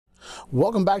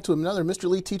Welcome back to another Mr.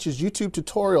 Lee Teaches YouTube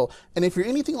tutorial. And if you're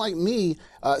anything like me,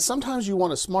 sometimes you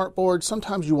want a smartboard,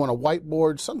 sometimes you want a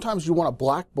whiteboard, sometimes you want a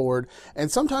blackboard,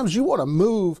 and sometimes you want to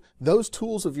move those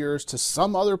tools of yours to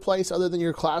some other place other than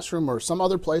your classroom or some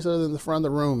other place other than the front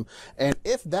of the room. And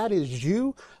if that is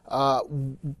you,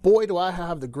 boy, do I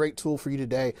have the great tool for you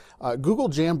today. Google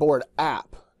Jamboard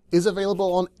App is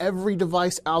available on every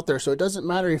device out there. So it doesn't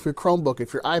matter if your Chromebook,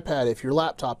 if your iPad, if your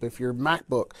laptop, if your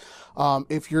MacBook,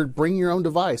 if you're bringing your own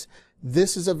device,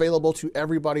 this is available to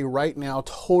everybody right now,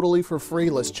 totally for free.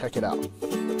 Let's check it out.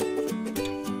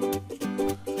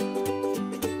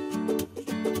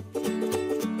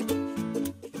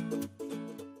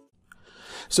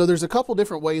 So there's a couple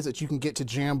different ways that you can get to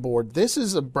Jamboard. This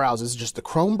is a browser, this is just the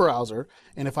Chrome browser.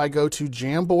 And if I go to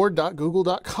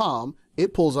jamboard.google.com,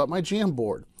 it pulls up my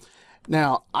Jamboard.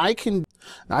 Now I can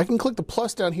click the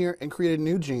plus down here and create a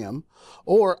new jam,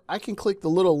 or I can click the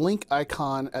little link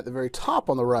icon at the very top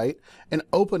on the right and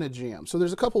open a jam. So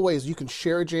there's a couple ways. You can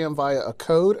share a jam via a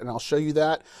code, and I'll show you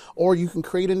that, or you can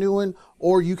create a new one,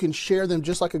 or you can share them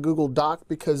just like a Google Doc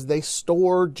because they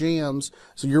store jams.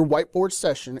 So your whiteboard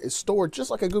session is stored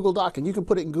just like a Google Doc, and you can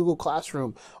put it in Google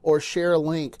Classroom or share a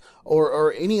link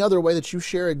or any other way that you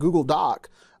share a Google Doc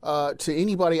to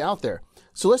anybody out there.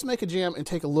 So let's make a jam and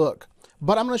take a look.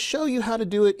 But I'm going to show you how to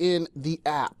do it in the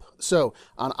app. So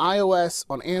on iOS,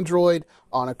 on Android,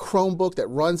 on a Chromebook that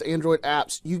runs Android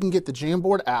apps, you can get the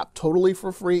Jamboard app totally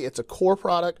for free. It's a core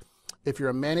product. If you're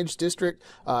a managed district,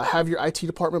 have your IT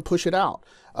department push it out.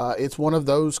 It's one of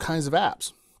those kinds of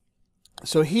apps.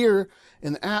 So here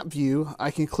in the app view,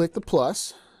 I can click the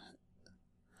plus,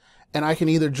 and I can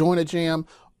either join a jam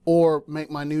or make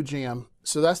my new jam.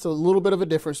 So that's a little bit of a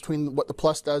difference between what the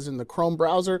plus does in the Chrome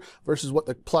browser versus what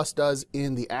the plus does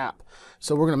in the app.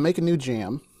 So we're going to make a new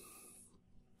jam.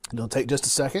 It'll take just a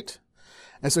second.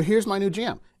 And so here's my new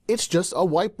jam. It's just a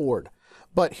whiteboard.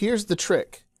 But here's the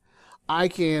trick. I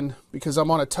can, because I'm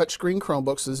on a touchscreen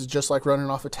Chromebook, so this is just like running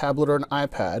off a tablet or an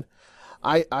iPad,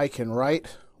 I can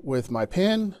write with my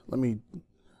pen.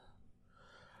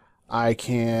 I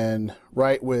can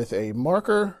write with a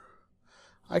marker.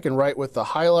 I can write with the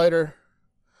highlighter.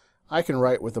 I can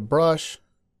write with a brush,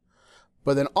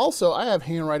 but then also I have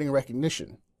handwriting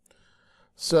recognition.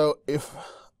 So if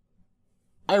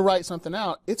I write something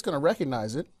out, it's going to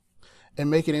recognize it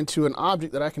and make it into an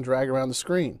object that I can drag around the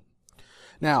screen.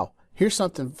 Now, here's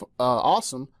something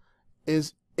awesome,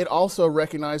 is it also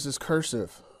recognizes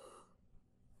cursive.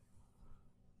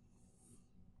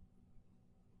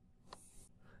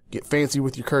 Get fancy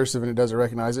with your cursive and it doesn't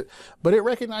recognize it, but it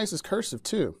recognizes cursive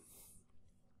too.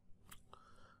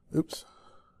 Oops.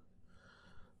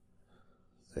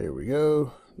 There we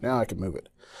go. Now I can move it.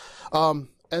 And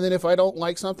then if I don't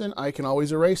like something, I can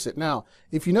always erase it. Now,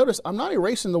 if you notice, I'm not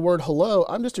erasing the word hello.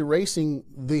 I'm just erasing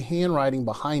the handwriting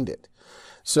behind it.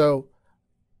 So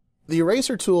the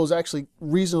eraser tool is actually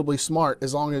reasonably smart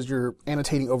as long as you're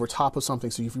annotating over top of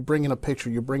something. So if you bring in a picture,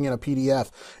 you bring in a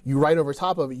PDF, you write over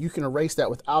top of it, you can erase that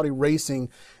without erasing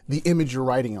the image you're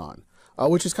writing on,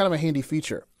 which is kind of a handy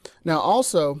feature. Now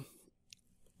also,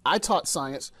 I taught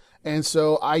science, and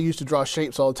so I used to draw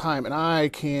shapes all the time, and I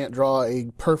can't draw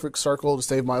a perfect circle to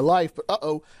save my life, but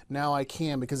now I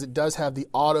can, because it does have the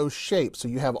auto shape. So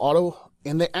you have auto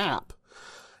in the app,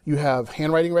 you have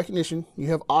handwriting recognition, you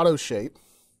have auto shape,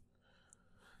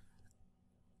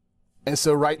 and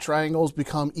so right triangles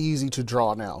become easy to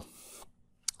draw now.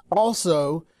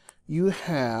 Also, you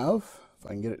have, if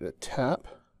I can get it to tap,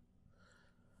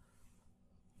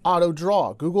 auto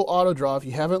draw. Google Auto Draw, if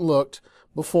you haven't looked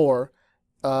before,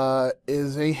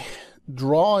 is a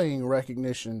drawing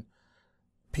recognition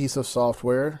piece of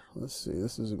software. Let's see,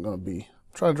 this isn't going to be,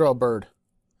 I'm trying to draw a bird.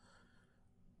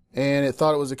 And it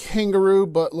thought it was a kangaroo,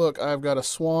 but look, I've got a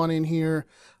swan in here.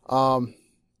 That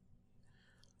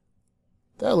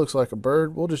looks like a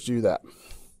bird. We'll just do that.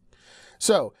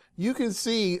 So you can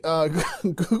see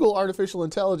Google Artificial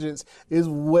Intelligence is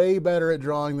way better at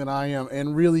drawing than I am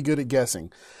and really good at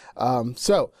guessing.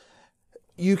 So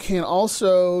you can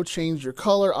also change your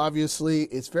color. Obviously,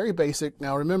 it's very basic.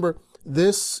 Now remember,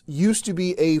 this used to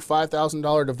be a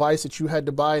 $5,000 device that you had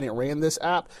to buy and it ran this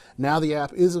app. Now the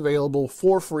app is available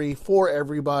for free for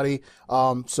everybody.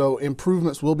 So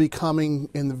improvements will be coming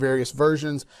in the various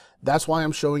versions. That's why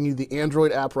I'm showing you the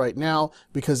Android app right now,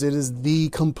 because it is the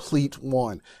complete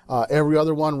one. Every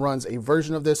other one runs a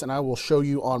version of this, and I will show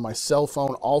you on my cell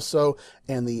phone also,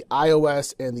 and the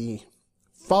iOS and the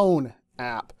phone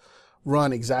app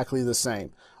run exactly the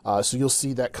same. So you'll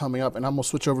see that coming up, and I'm going to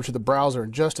switch over to the browser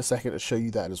in just a second to show you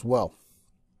that as well.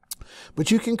 But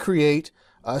you can create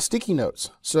sticky notes.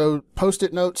 So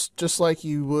post-it notes, just like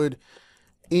you would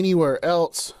anywhere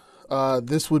else,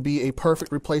 this would be a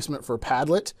perfect replacement for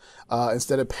Padlet.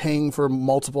 Instead of paying for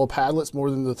multiple Padlets,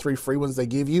 more than the 3 free ones they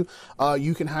give you,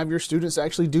 you can have your students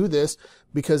actually do this,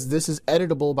 because this is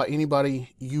editable by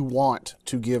anybody you want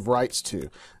to give rights to,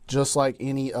 just like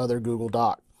any other Google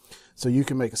Doc. So you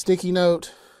can make a sticky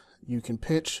note, you can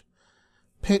pinch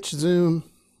zoom,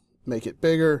 make it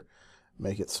bigger,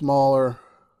 make it smaller.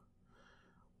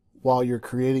 While you're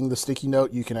creating the sticky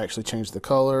note, you can actually change the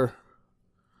color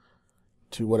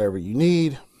to whatever you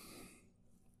need.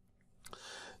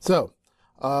 So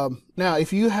now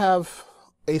if you have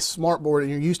a smartboard and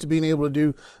you're used to being able to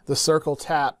do the circle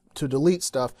tap to delete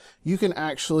stuff, you can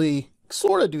actually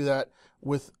sort of do that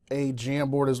with a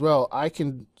Jamboard as well. I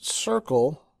can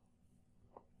circle,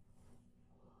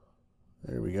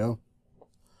 there we go.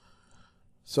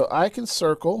 So I can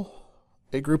circle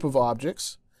a group of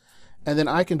objects, and then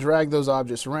I can drag those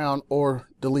objects around or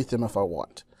delete them if I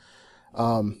want.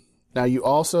 Now you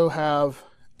also have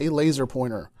a laser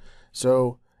pointer.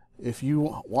 So if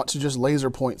you want to just laser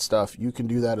point stuff, you can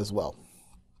do that as well.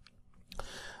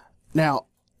 Now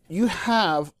you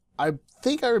have, I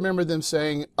think I remember them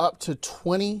saying, up to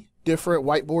 20 different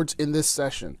whiteboards in this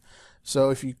session. So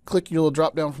if you click your little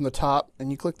drop down from the top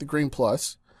and you click the green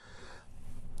plus,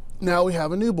 now we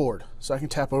have a new board. So I can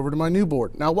tap over to my new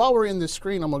board. Now while we're in this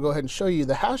screen, I'm gonna go ahead and show you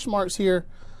the hash marks here.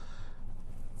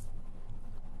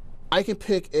 I can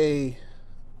pick a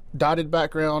dotted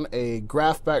background, a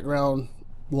graph background,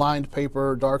 lined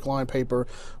paper, dark line paper,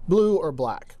 blue or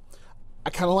black. I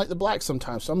kind of like the black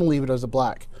sometimes, so I'm gonna leave it as a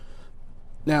black.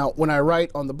 Now, when I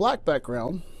write on the black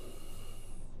background,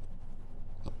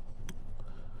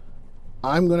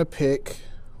 I'm gonna pick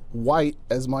white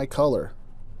as my color,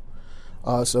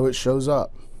 so it shows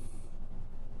up.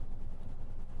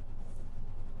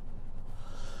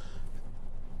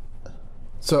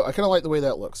 So I kind of like the way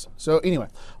that looks. So anyway,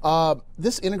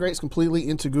 this integrates completely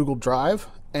into Google Drive,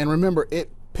 and remember,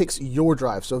 it picks your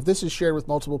drive. So if this is shared with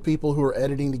multiple people who are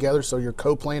editing together, so you're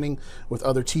co-planning with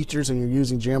other teachers and you're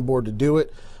using Jamboard to do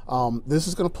it, this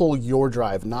is going to pull your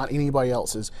drive, not anybody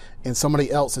else's, and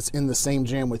somebody else that's in the same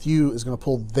jam with you is going to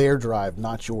pull their drive,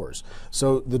 not yours.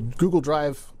 So the Google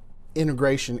Drive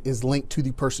integration is linked to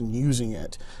the person using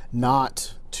it,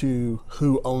 not to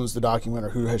who owns the document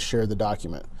or who has shared the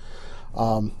document.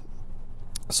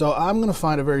 So I'm going to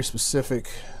find a very specific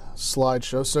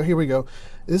slideshow. So here we go.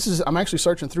 I'm actually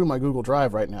searching through my Google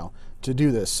Drive right now to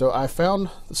do this. So I found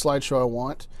the slideshow I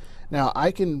want. Now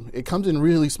it comes in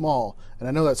really small, and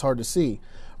I know that's hard to see,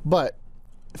 but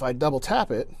if I double tap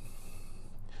it,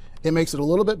 it makes it a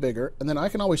little bit bigger, and then I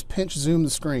can always pinch zoom the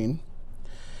screen,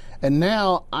 and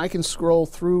now I can scroll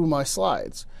through my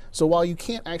slides. So while you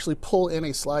can't actually pull in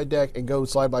a slide deck and go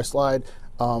slide by slide,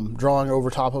 drawing over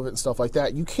top of it and stuff like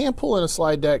that, you can pull in a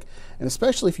slide deck, and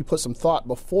especially if you put some thought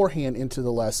beforehand into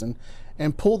the lesson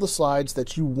and pull the slides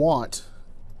that you want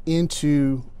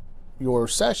into your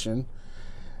session,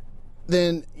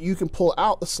 then you can pull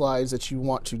out the slides that you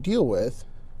want to deal with,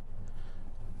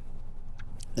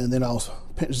 and then I'll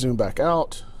pinch zoom back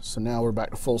out. So now we're back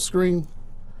to full screen,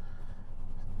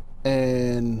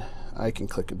 and I can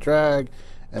click and drag,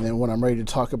 and then when I'm ready to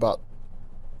talk about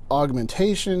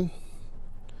augmentation,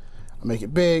 I make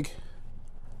it big,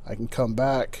 I can come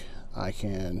back, I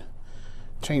can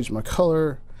change my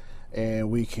color,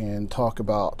 and we can talk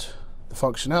about the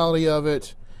functionality of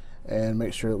it and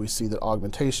make sure that we see that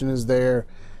augmentation is there.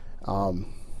 I'm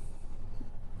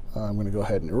going to go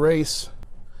ahead and erase.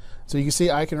 So you can see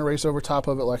I can erase over top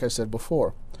of it like I said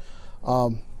before.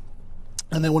 And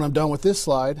then when I'm done with this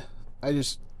slide, I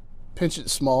just pinch it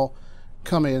small,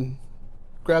 come in,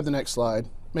 grab the next slide,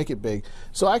 make it big.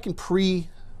 So I can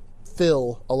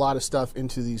pre-fill a lot of stuff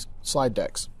into these slide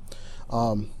decks,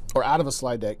 or out of a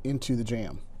slide deck into the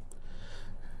Jam.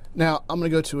 Now I'm going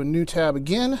to go to a new tab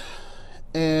again,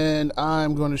 and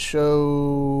I'm going to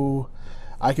show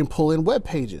I can pull in web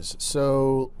pages.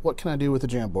 So what can I do with the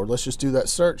Jamboard? Let's just do that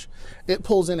search. It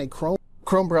pulls in a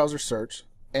Chrome browser search,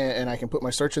 and I can put my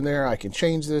search in there. I can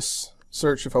change this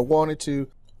search if I wanted to.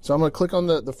 So I'm going to click on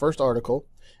the first article,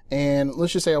 and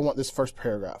let's just say I want this first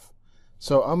paragraph.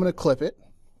 So I'm going to clip it,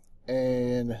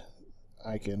 and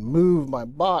I can move my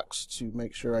box to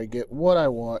make sure I get what I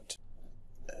want.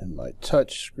 And my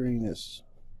touch screen is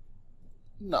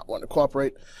not wanting to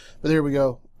cooperate, but there we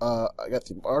go. I got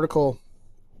the article,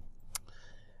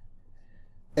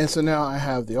 and so now I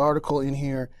have the article in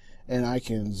here, and I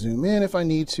can zoom in if I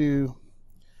need to,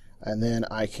 and then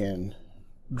I can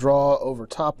draw over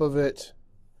top of it,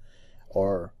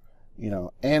 or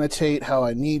annotate how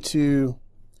I need to,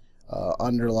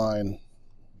 underline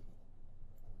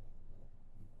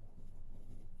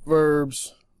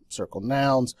verbs, circle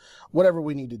nouns, whatever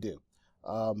we need to do.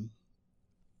 And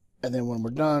then when we're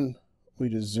done, we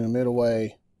just zoom it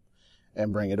away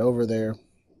and bring it over there.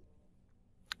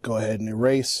 Go ahead and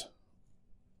erase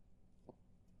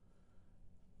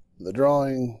the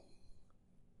drawing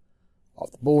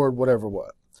off the board, whatever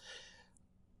what.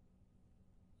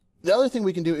 The other thing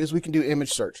we can do is we can do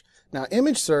image search. Now,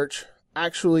 image search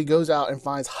actually goes out and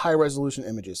finds high resolution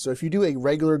images. So if you do a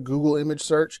regular Google image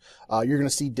search, you're going to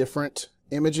see different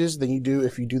images than you do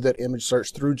if you do that image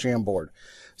search through Jamboard.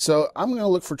 So I'm going to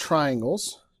look for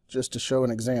triangles just to show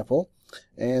an example.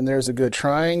 And there's a good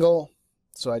triangle.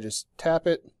 So I just tap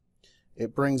it.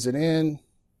 It brings it in.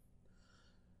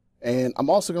 And I'm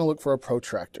also going to look for a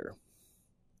protractor.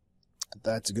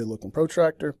 That's a good looking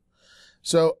protractor.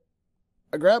 So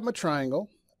I grab my triangle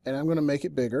and I'm going to make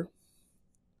it bigger.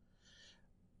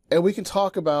 And we can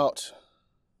talk about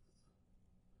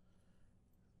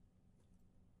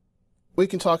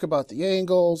the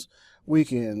angles. We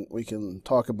can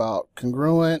talk about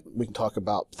congruent. We can talk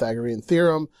about Pythagorean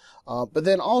theorem. But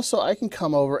then also I can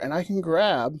come over and I can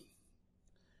grab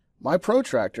my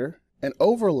protractor and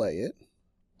overlay it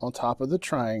on top of the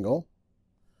triangle.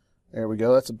 There we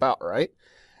go. That's about right.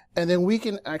 And then we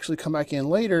can actually come back in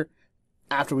later.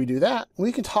 After we do that,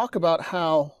 we can talk about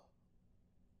how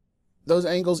those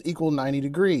angles equal 90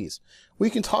 degrees. We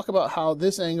can talk about how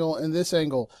this angle and this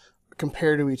angle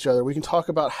compare to each other. We can talk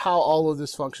about how all of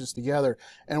this functions together.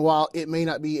 And while it may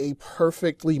not be a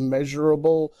perfectly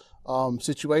measurable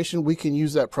situation, we can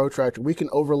use that protractor. We can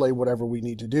overlay whatever we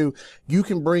need to do. You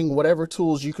can bring whatever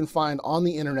tools you can find on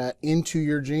the internet into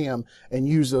your jam and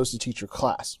use those to teach your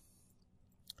class.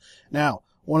 Now,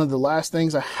 one of the last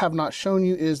things I have not shown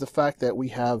you is the fact that we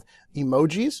have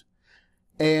emojis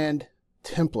and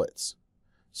templates.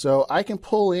 So I can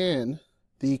pull in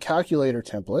the calculator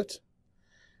template,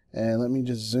 and let me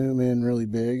just zoom in really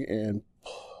big and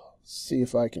see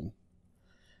if I can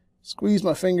squeeze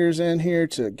my fingers in here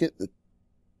to get the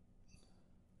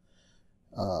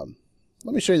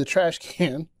let me show you the trash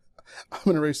can. I'm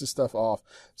going to erase this stuff off.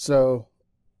 So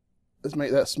let's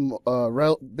make that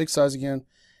small, big size again.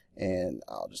 And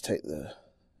I'll just take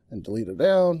and delete it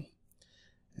down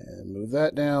and move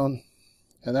that down.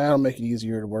 And that'll make it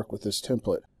easier to work with this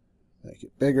template. Make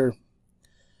it bigger.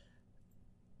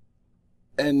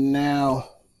 And now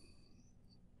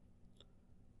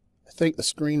I think the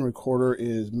screen recorder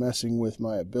is messing with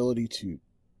my ability to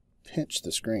pinch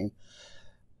the screen.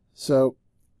 So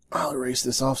I'll erase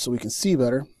this off so we can see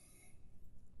better.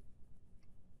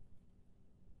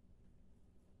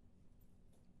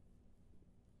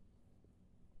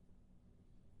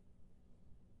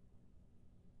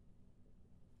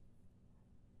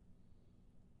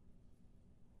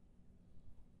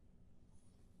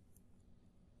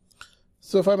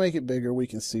 So if I make it bigger, we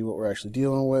can see what we're actually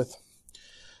dealing with.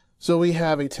 So we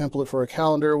have a template for a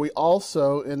calendar. We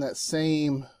also, in that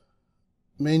same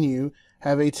menu,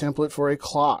 have a template for a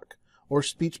clock or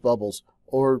speech bubbles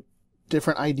or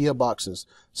different idea boxes.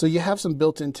 So you have some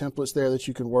built-in templates there that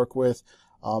you can work with.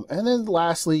 And then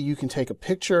lastly, you can take a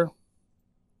picture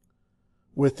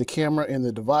with the camera in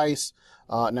the device.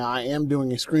 Now I am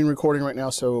doing a screen recording right now,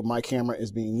 so my camera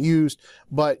is being used,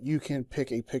 but you can pick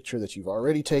a picture that you've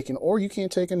already taken, or you can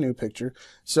take a new picture.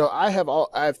 So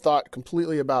I've thought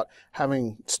completely about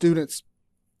having students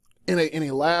in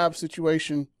a lab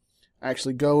situation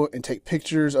actually go and take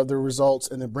pictures of the results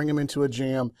and then bring them into a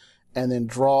jam and then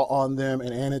draw on them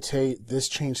and annotate, this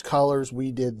changed colors,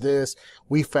 we did this,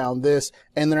 we found this,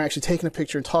 and they're actually taking a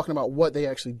picture and talking about what they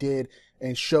actually did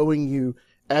and showing you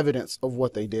evidence of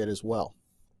what they did as well.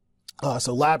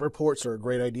 So lab reports are a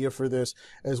great idea for this,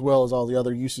 as well as all the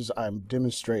other uses I'm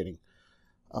demonstrating.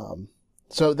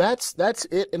 So that's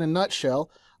it in a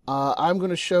nutshell. I'm going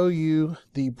to show you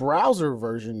the browser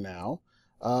version now.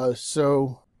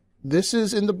 So this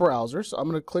is in the browser. So I'm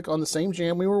going to click on the same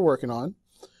jam we were working on.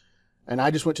 And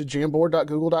I just went to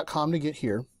jamboard.google.com to get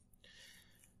here.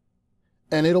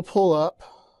 And it'll pull up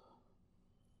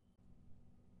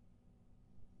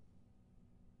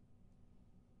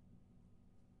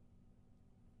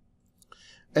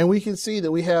and we can see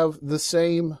that we have the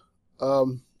same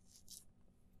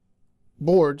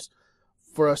boards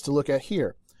for us to look at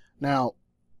here. Now,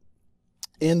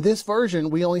 in this version,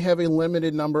 we only have a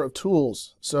limited number of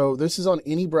tools. So this is on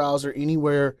any browser,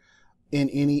 anywhere, in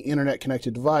any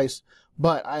internet-connected device.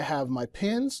 But I have my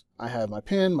pens, I have my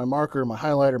pen, my marker, my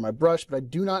highlighter, my brush, but I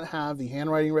do not have the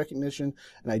handwriting recognition,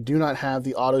 and I do not have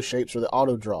the auto shapes or the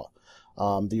auto draw.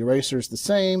 The eraser is the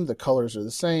same, the colors are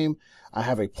the same. I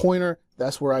have a pointer.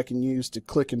 That's where I can use to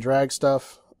click and drag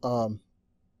stuff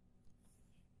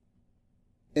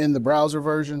in the browser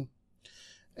version.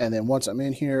 And then once I'm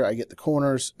in here, I get the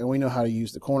corners, and we know how to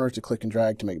use the corners to click and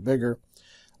drag to make bigger.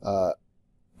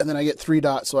 And then I get 3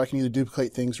 dots, so I can either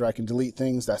duplicate things or I can delete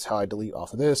things. That's how I delete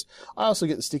off of this. I also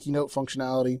get the sticky note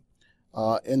functionality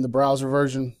in the browser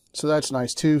version, so that's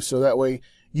nice too. So that way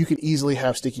you can easily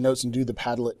have sticky notes and do the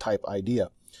Padlet type idea.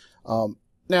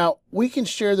 Now, we can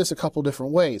share this a couple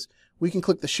different ways. We can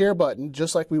click the share button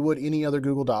just like we would any other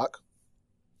Google Doc,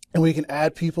 and we can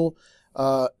add people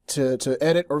to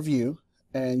edit or view,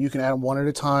 and you can add them one at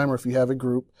a time, or if you have a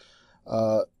group,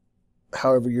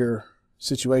 however your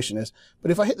situation is.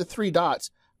 But if I hit the 3 dots,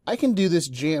 I can do this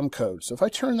jam code. So if I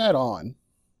turn that on,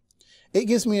 it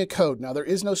gives me a code. Now, there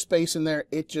is no space in there.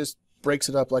 It just breaks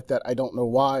it up like that. I don't know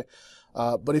why.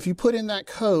 But if you put in that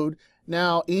code,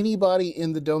 now anybody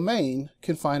in the domain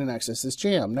can find and access this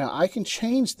jam. Now, I can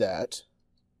change that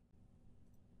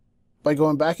by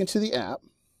going back into the app.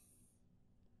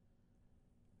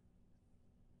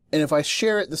 And if I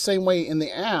share it the same way in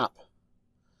the app,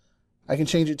 I can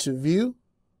change it to view,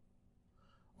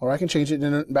 or I can change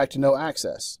it back to no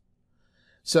access.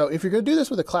 So if you're going to do this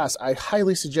with a class, I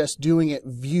highly suggest doing it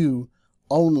view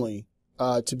only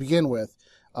to begin with,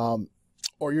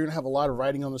 or you're going to have a lot of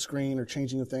writing on the screen or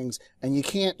changing of things, and you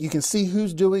can see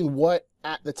who's doing what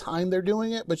at the time they're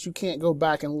doing it, but you can't go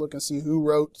back and look and see who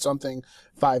wrote something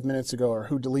 5 minutes ago or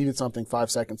who deleted something 5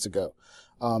 seconds ago.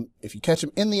 If you catch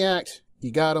them in the act, you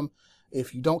got them.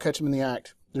 If you don't catch them in the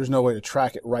act, there's no way to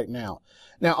track it right now.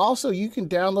 Now, also, you can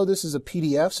download this as a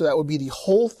PDF, so that would be the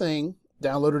whole thing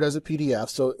downloaded as a PDF.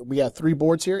 So we have 3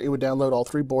 boards here. It would download all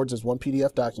 3 boards as one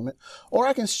PDF document, or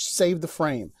I can save the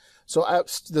frame. So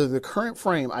the current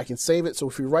frame, I can save it. So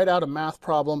if you write out a math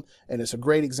problem, and it's a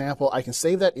great example, I can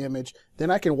save that image.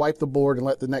 Then I can wipe the board and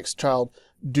let the next child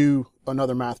do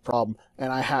another math problem.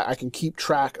 And I can keep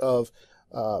track of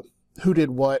who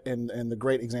did what and the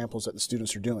great examples that the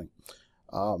students are doing.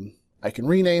 I can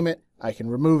rename it, I can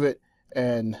remove it,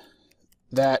 and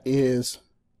that is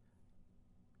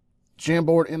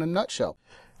Jamboard in a nutshell.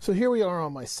 So here we are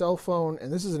on my cell phone,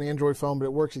 and this is an Android phone, but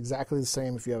it works exactly the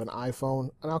same if you have an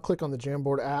iPhone. And I'll click on the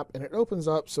Jamboard app, and it opens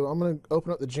up. So I'm going to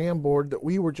open up the Jamboard that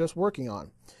we were just working on.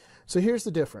 So here's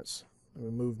the difference. Let me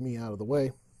move me out of the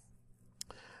way.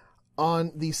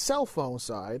 On the cell phone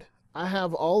side, I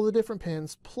have all the different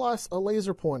pins plus a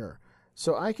laser pointer.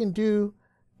 So I can do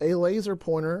a laser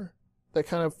pointer that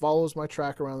kind of follows my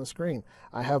track around the screen.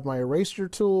 I have my eraser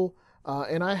tool,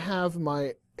 and I have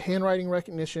my handwriting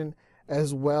recognition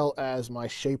as well as my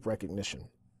shape recognition.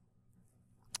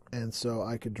 And so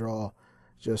I could draw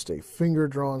just a finger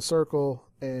drawn circle,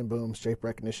 and boom, shape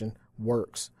recognition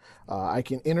works. I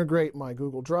can integrate my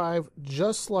Google Drive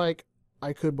just like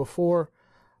I could before.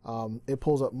 It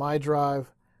pulls up my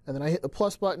drive, and then I hit the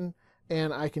plus button,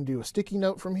 and I can do a sticky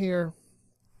note from here,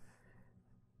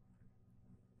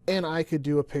 and I could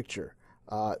do a picture.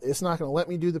 It's not going to let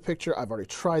me do the picture. I've already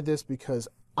tried this because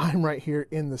I'm right here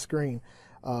in the screen.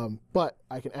 But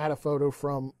I can add a photo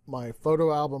from my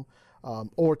photo album,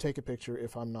 or take a picture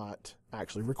if I'm not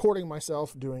actually recording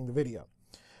myself doing the video.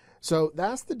 So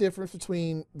that's the difference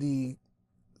between the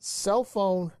cell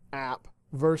phone app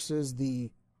versus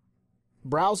the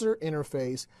browser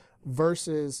interface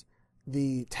versus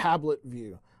the tablet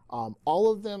view.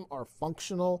 All of them are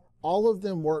functional. All of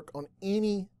them work on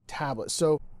any tablet.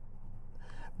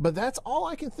 But that's all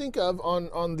I can think of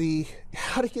on the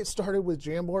how to get started with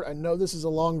Jamboard. I know this is a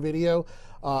long video.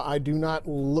 I do not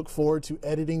look forward to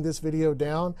editing this video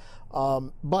down,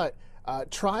 but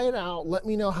try it out. Let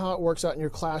me know how it works out in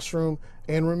your classroom.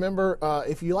 And remember,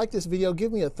 if you like this video,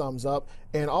 give me a thumbs up,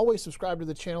 and always subscribe to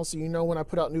the channel so you know when I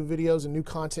put out new videos and new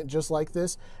content just like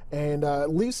this. And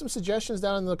leave some suggestions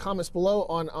down in the comments below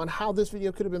on how this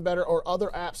video could have been better, or other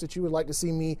apps that you would like to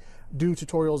see me do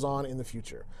tutorials on in the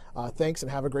future. Thanks,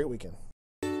 and have a great weekend.